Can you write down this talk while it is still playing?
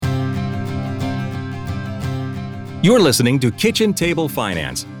You're listening to Kitchen Table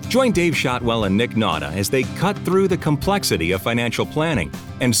Finance. Join Dave Shotwell and Nick Nauta as they cut through the complexity of financial planning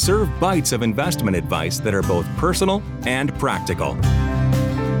and serve bites of investment advice that are both personal and practical.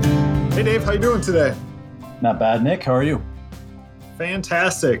 Hey Dave, how you doing today? Not bad, Nick. How are you?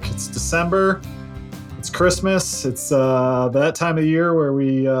 Fantastic. It's December. It's Christmas. It's that time of year where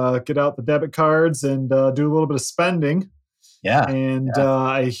we get out the debit cards and do a little bit of spending. Yeah. And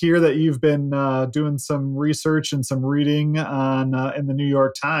I hear that you've been doing some research and some reading on in the New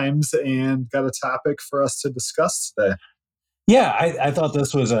York Times and got a topic for us to discuss today. Yeah, I thought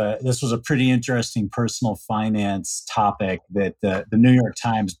this was a pretty interesting personal finance topic that the New York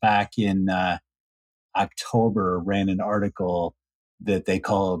Times back in October ran an article that they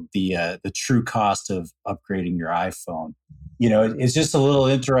called the true cost of upgrading your iPhone. You know, it's just a little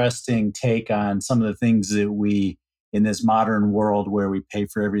interesting take on some of the things that we in this modern world where we pay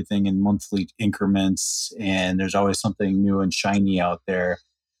for everything in monthly increments and there's always something new and shiny out there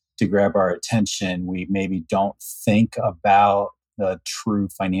to grab our attention. We maybe don't think about the true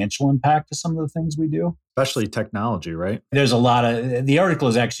financial impact of some of the things we do. Especially technology, right? There's a lot of, the article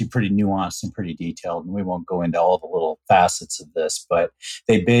is actually pretty nuanced and pretty detailed, and we won't go into all the little facets of this, but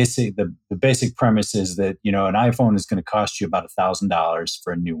the basic premise is that, you know, an iPhone is going to cost you about $1,000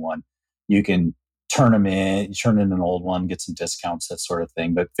 for a new one. You can turn in an old one, get some discounts, that sort of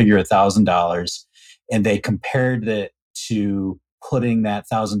thing, but figure $1,000. And they compared it to putting that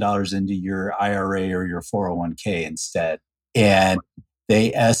 $1,000 into your IRA or your 401k instead. And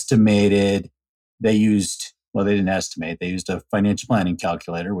they used a financial planning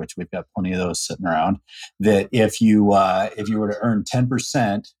calculator, which we've got plenty of those sitting around, that if you were to earn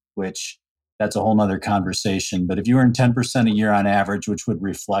 10%, which that's a whole nother conversation, but if you earn 10% a year on average, which would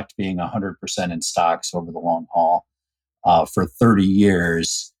reflect being 100% in stocks over the long haul for 30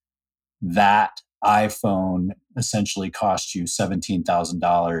 years, that iPhone essentially cost you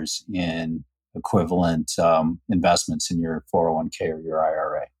 $17,000 in equivalent investments in your 401k or your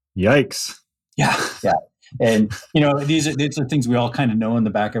IRA. Yikes. Yeah. And, you know, these are things we all kind of know in the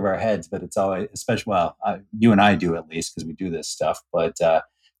back of our heads, but it's always, especially, you and I do at least because we do this stuff. But,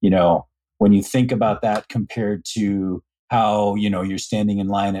 you know, when you think about that compared to how, you know, you're standing in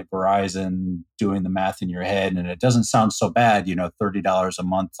line at Verizon doing the math in your head, and it doesn't sound so bad, you know, $30 a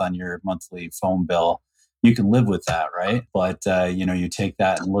month on your monthly phone bill, you can live with that, right? But, you know, you take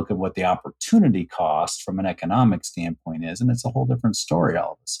that and look at what the opportunity cost from an economic standpoint is, and it's a whole different story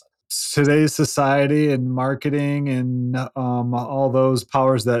all of a sudden. Today's society and marketing and all those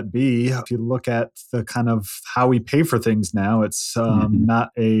powers that be, if you look at the kind of how we pay for things now, it's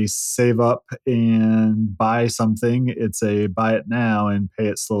not a save up and buy something. It's a buy it now and pay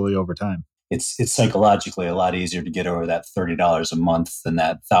it slowly over time. It's psychologically a lot easier to get over that $30 a month than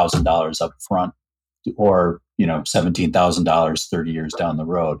that $1,000 up front, or, you know, $17,000 30 years down the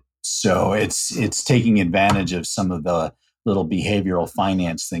road. So it's taking advantage of some of the little behavioral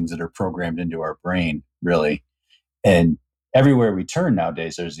finance things that are programmed into our brain, really. And everywhere we turn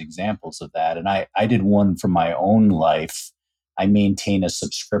nowadays, there's examples of that. And I did one from my own life. I maintain a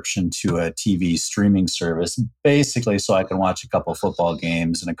subscription to a TV streaming service, basically so I can watch a couple football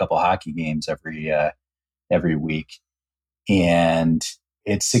games and a couple hockey games every week. And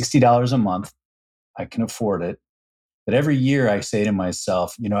it's $60 a month. I can afford it. But every year I say to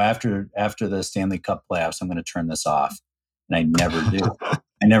myself, you know, after the Stanley Cup playoffs, I'm going to turn this off. And I never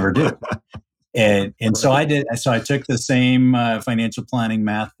do. And so I did. So I took the same financial planning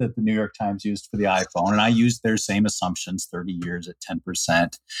math that the New York Times used for the iPhone, and I used their same assumptions, 30 years at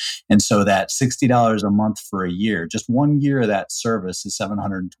 10%. And so that $60 a month for a year, just 1 year of that service is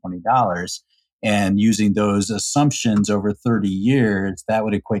 $720. And using those assumptions over 30 years, that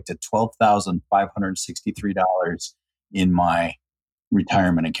would equate to $12,563 in my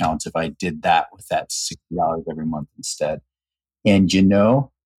retirement accounts if I did that with that $60 every month instead. And, you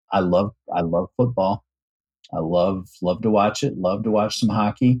know, I love football. I love to watch it. Love to watch some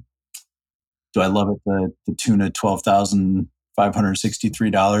hockey. Do I love it the tune of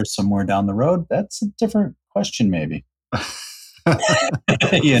 $12,563 somewhere down the road? That's a different question, maybe.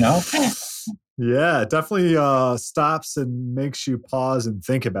 You know? Yeah, it definitely stops and makes you pause and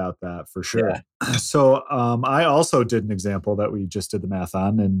think about that for sure. Yeah. So I also did an example that we just did the math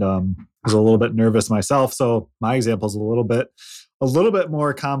on, and was a little bit nervous myself. So my example is a little bit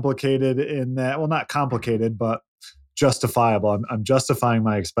more complicated in that, well, not complicated, but justifiable. I'm justifying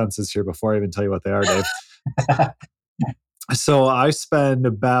my expenses here before I even tell you what they are, Dave. So I spend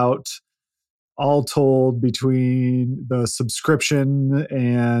about, all told, between the subscription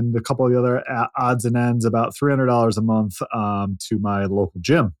and a couple of the other odds and ends, about $300 a month to my local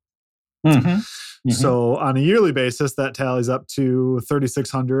gym. So on a yearly basis, that tallies up to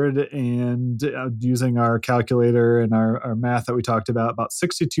 3,600, and using our calculator and our math that we talked about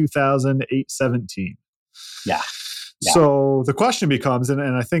 62,817. Yeah. So the question becomes, and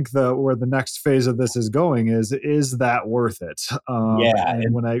I think where the next phase of this is going is that worth it?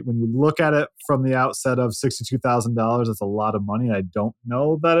 And when you look at it from the outset of $62,000, it's a lot of money. I don't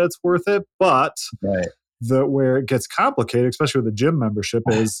know that it's worth it, but where it gets complicated, especially with the gym membership,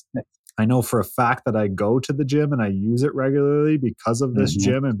 is I know for a fact that I go to the gym and I use it regularly because of this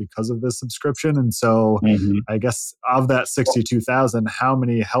gym and because of this subscription. And so I guess of that 62,000, how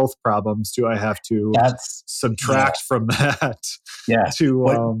many health problems do I have to subtract from that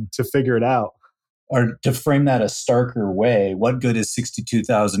to figure it out? Or to frame that a starker way, what good is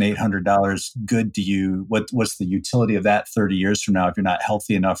 $62,800 good to you? What's the utility of that 30 years from now if you're not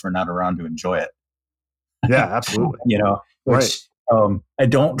healthy enough or not around to enjoy it? Yeah, absolutely. I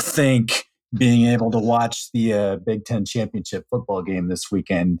don't think being able to watch the Big Ten championship football game this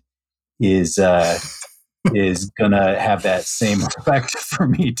weekend is going to have that same effect for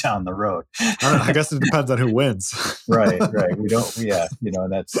me down the road. I guess it depends on who wins. Right. We don't. Yeah,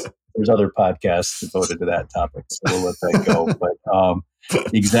 there's other podcasts devoted to that topic, so we'll let that go. But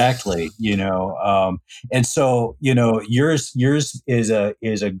exactly, and so yours is a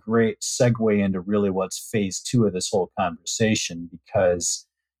great segue into really what's phase 2 of this whole conversation, because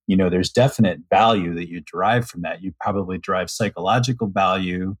there's definite value that you derive from that. You probably derive psychological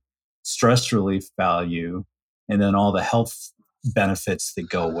value, stress relief value, and then all the health benefits that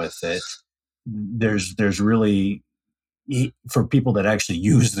go with it. There's really, for people that actually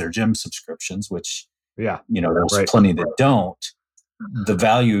use their gym subscriptions, which there's plenty that don't, the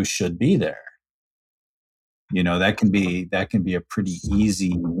value should be there. That can be a pretty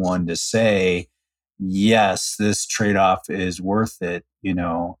easy one to say, yes, this trade-off is worth it. And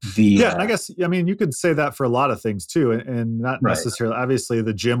I guess, you could say that for a lot of things too, and not necessarily, obviously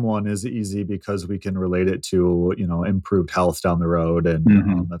the gym one is easy because we can relate it to, improved health down the road.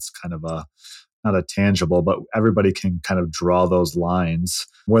 And that's kind of not a tangible, but everybody can kind of draw those lines,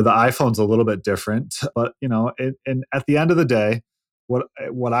 where the iPhone's a little bit different. But, and at the end of the day,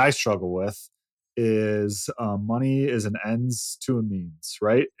 what I struggle with is money is an ends to a means,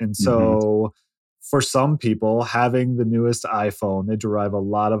 right? And so for some people, having the newest iPhone, they derive a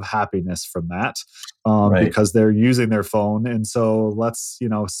lot of happiness from that because they're using their phone. And so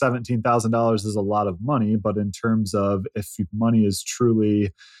 $17,000 is a lot of money, but in terms of if money is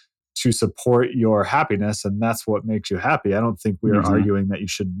truly to support your happiness and that's what makes you happy, I don't think we are arguing that you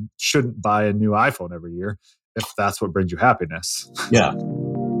shouldn't buy a new iPhone every year if that's what brings you happiness. Yeah.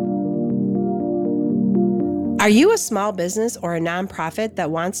 Are you a small business or a nonprofit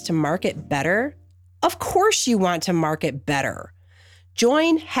that wants to market better? Of course you want to market better.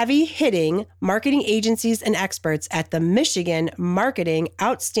 Join heavy-hitting marketing agencies and experts at the Michigan Marketing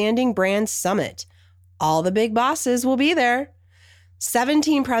Outstanding Brand Summit. All the big bosses will be there.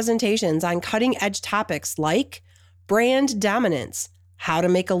 17 presentations on cutting-edge topics like brand dominance, how to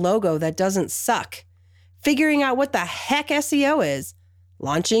make a logo that doesn't suck, figuring out what the heck SEO is,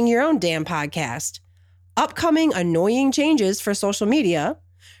 launching your own damn podcast, upcoming annoying changes for social media,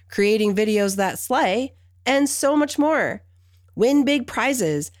 creating videos that slay, and so much more. Win big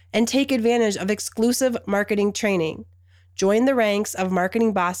prizes and take advantage of exclusive marketing training. Join the ranks of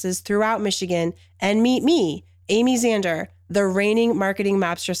marketing bosses throughout Michigan and meet me, Amy Zander, the reigning marketing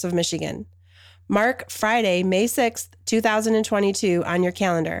mobstress of Michigan. Mark Friday, May 6th, 2022 on your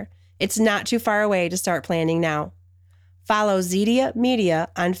calendar. It's not too far away to start planning now. Follow Zedia Media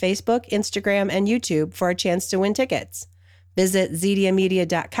on Facebook, Instagram, and YouTube for a chance to win tickets. Visit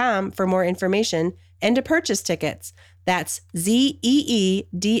zediamedia.com for more information and to purchase tickets. That's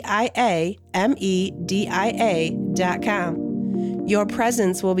ZEEDIAMEDIA.com. Your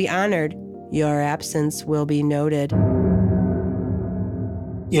presence will be honored. Your absence will be noted.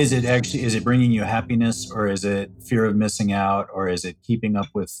 Is it bringing you happiness, or is it fear of missing out, or is it keeping up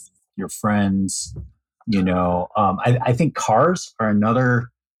with your friends? I think cars are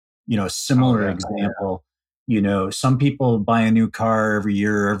another, similar example. Some people buy a new car every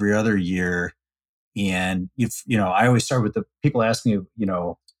year, every other year. And I always start with the people ask me,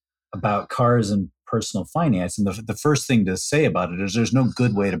 about cars and personal finance. And the first thing to say about it is there's no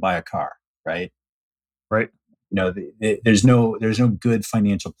good way to buy a car, right? Right. There's no good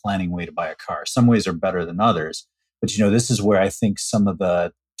financial planning way to buy a car. Some ways are better than others. But, this is where I think some of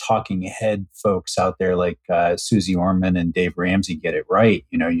the talking head folks out there like Susie Orman and Dave Ramsey get it right.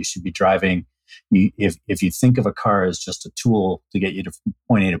 You should be driving. If you think of a car as just a tool to get you to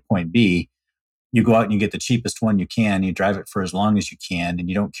point A to point B, you go out and you get the cheapest one you can, you drive it for as long as you can, and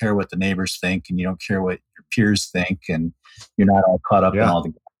you don't care what the neighbors think, and you don't care what your peers think, and you're not all caught up in Yeah. all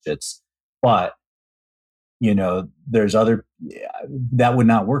the gadgets. But, there's that would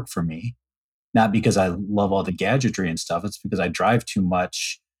not work for me. Not because I love all the gadgetry and stuff. It's because I drive too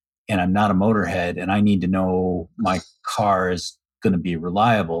much and I'm not a motorhead, and I need to know my car is going to be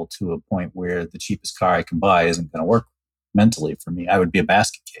reliable to a point where the cheapest car I can buy isn't going to work mentally for me. I would be a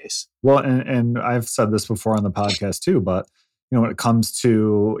basket case. Well, and I've said this before on the podcast too, but when it comes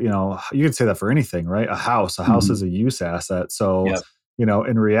to, you could say that for anything, right? A house is a use asset. So, Yep.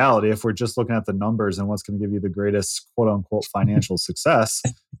 In reality, if we're just looking at the numbers and what's going to give you the greatest quote unquote financial success,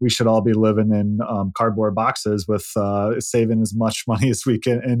 we should all be living in cardboard boxes with saving as much money as we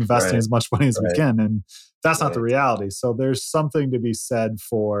can, investing as much money as we can. And that's not the reality. So there's something to be said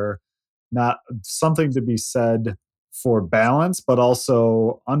for balance, but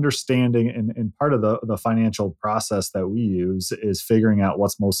also understanding, and part of the financial process that we use is figuring out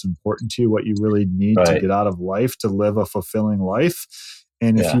what's most important to you, what you really need to get out of life to live a fulfilling life.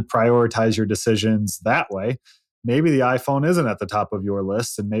 And if you prioritize your decisions that way, maybe the iPhone isn't at the top of your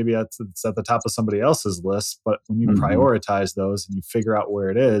list, and maybe it's at the top of somebody else's list. But when you prioritize those and you figure out where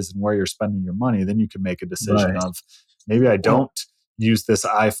it is and where you're spending your money, then you can make a decision of, maybe I don't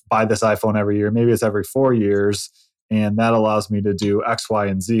buy this iPhone every year. Maybe it's every 4 years. And that allows me to do X, Y,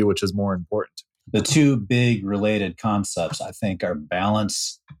 and Z, which is more important. The two big related concepts, I think, are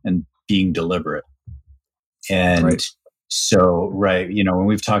balance and being deliberate. And when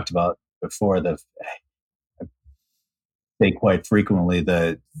we've talked about before, I say quite frequently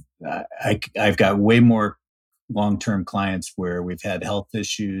that I've got way more long-term clients where we've had health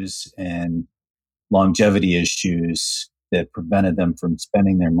issues and longevity issues that prevented them from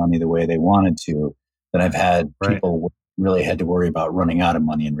spending their money the way they wanted to, that I've had people really had to worry about running out of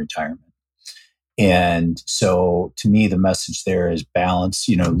money in retirement. And so to me, the message there is balance,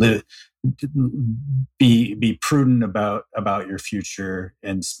 be prudent about your future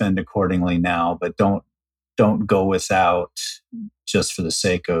and spend accordingly now, but don't go without just for the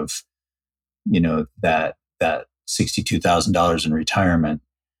sake of, that $62,000 in retirement.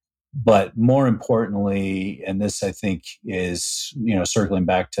 But more importantly, and this I think is, circling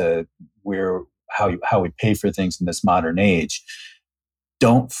back to how we pay for things in this modern age,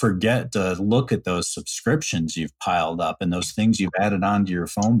 don't forget to look at those subscriptions you've piled up and those things you've added onto your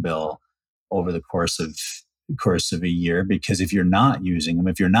phone bill over the course of a year. Because if you're not using them,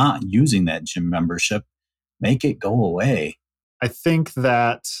 if you're not using that gym membership, make it go away. I think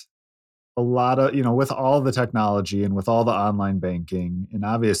that a lot of, with all the technology and with all the online banking, and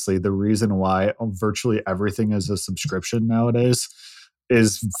obviously the reason why virtually everything is a subscription nowadays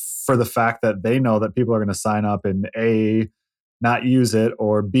is for the fact that they know that people are going to sign up and A, not use it,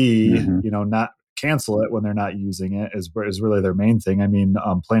 or B, not cancel it when they're not using it is really their main thing. I mean,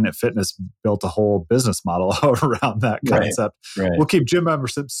 Planet Fitness built a whole business model around that concept. Right. We'll keep gym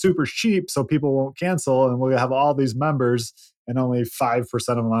memberships super cheap so people won't cancel, and we'll have all these members, and only 5% of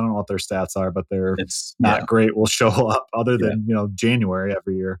them, I don't know what their stats are, but they're not great, will show up other than, January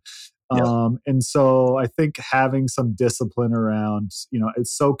every year. And so I think having some discipline around,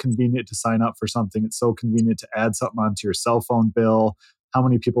 it's so convenient to sign up for something. It's so convenient to add something onto your cell phone bill. How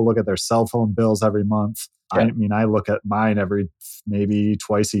many people look at their cell phone bills every month? Yeah. I look at mine maybe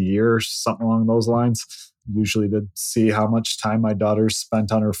twice a year, something along those lines, usually to see how much time my daughter's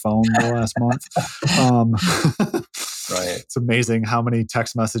spent on her phone the last month. It's amazing how many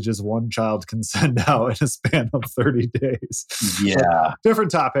text messages one child can send out in a span of 30 days. Yeah. But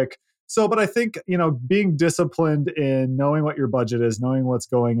different topic. So, but I think, being disciplined in knowing what your budget is, knowing what's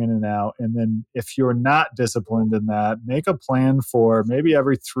going in and out. And then if you're not disciplined in that, make a plan for maybe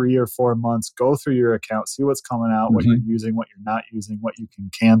every 3 or 4 months, go through your account, see what's coming out, what you're using, what you're not using, what you can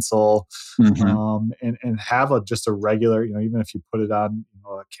cancel, and have just a regular, even if you put it on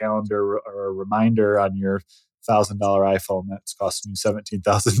a calendar or a reminder on your $1,000 iPhone that's costing you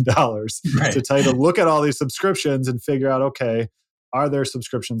 $17,000 to tell you to look at all these subscriptions and figure out, okay, are there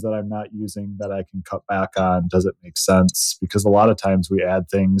subscriptions that I'm not using that I can cut back on? Does it make sense? Because a lot of times we add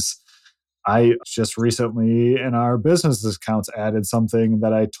things. I just recently in our business accounts added something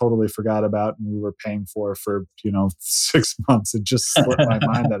that I totally forgot about and we were paying for 6 months. It just slipped my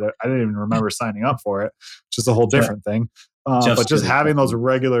mind that I didn't even remember signing up for it, which is a whole different thing. But just having those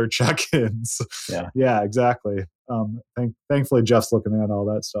regular check-ins. Yeah, exactly. Thankfully, Jeff's looking at all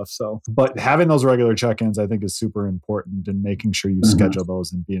that stuff. So, but having those regular check-ins, I think, is super important, and making sure you schedule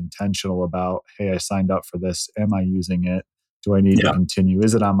those and be intentional about, hey, I signed up for this. Am I using it? Do I need to continue?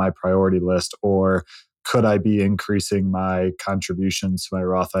 Is it on my priority list? Or could I be increasing my contributions to my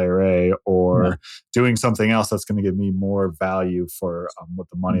Roth IRA or doing something else that's going to give me more value for with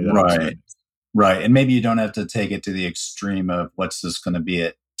the money that I'm spending? Right. And maybe you don't have to take it to the extreme of what's this going to be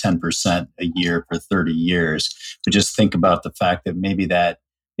at 10% a year for 30 years. But just think about the fact that maybe that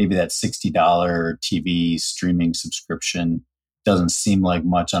 $60 TV streaming subscription doesn't seem like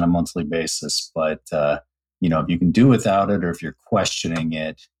much on a monthly basis. But, if you can do without it, or if you're questioning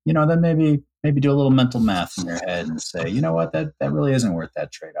it, then maybe do a little mental math in your head and say, you know what, that really isn't worth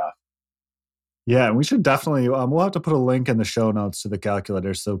that trade-off. Yeah, and we should definitely, we'll have to put a link in the show notes to the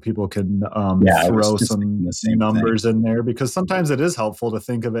calculator so people can throw some numbers in there, because sometimes it is helpful to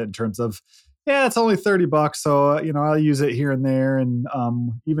think of it in terms of, it's only $30. So, I'll use it here and there. And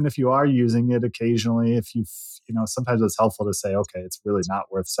even if you are using it occasionally, if you've, sometimes it's helpful to say, okay, it's really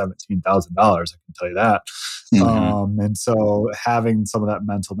not worth $17,000. I can tell you that. And so having some of that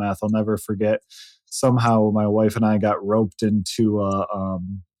mental math, I'll never forget. Somehow my wife and I got roped into a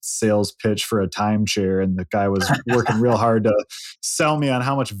sales pitch for a timeshare, and the guy was working real hard to sell me on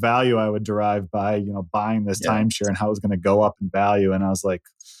how much value I would derive by, buying this timeshare and how it was going to go up in value. And I was like,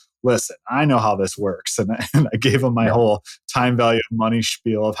 listen, I know how this works. And I gave him my whole time value of money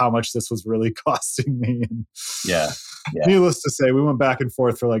spiel of how much this was really costing me. And needless to say, we went back and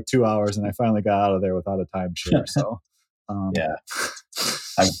forth for like 2 hours, and I finally got out of there without a timeshare. So,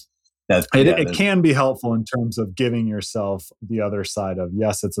 it can be helpful in terms of giving yourself the other side of,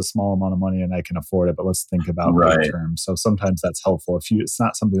 yes, it's a small amount of money and I can afford it, but let's think about long term. So sometimes that's helpful if it's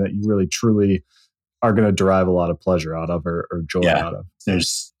not something that you really truly are going to derive a lot of pleasure out of or joy out of.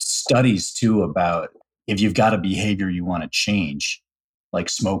 There's studies too about if you've got a behavior you want to change, like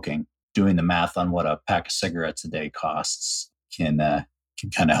smoking, doing the math on what a pack of cigarettes a day costs can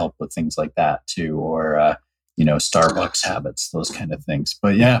kind of help with things like that too, or Starbucks habits, those kind of things.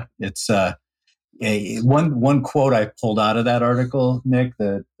 But it's one quote I pulled out of that article, Nick,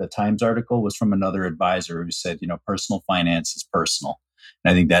 the Times article, was from another advisor who said, personal finance is personal.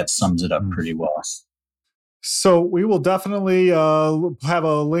 And I think that sums it up pretty well. So we will definitely have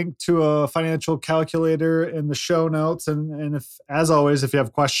a link to a financial calculator in the show notes. And if, as always, if you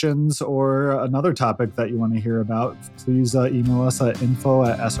have questions or another topic that you want to hear about, please email us at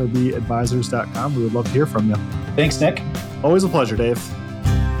info@srbadvisors.com. We would love to hear from you. Thanks, Nick. Always a pleasure, Dave.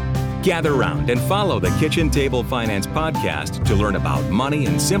 Gather round and follow the Kitchen Table Finance podcast to learn about money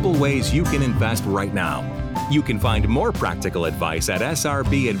and simple ways you can invest right now. You can find more practical advice at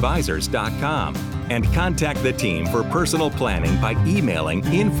srbadvisors.com and contact the team for personal planning by emailing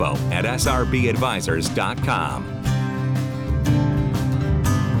info@srbadvisors.com.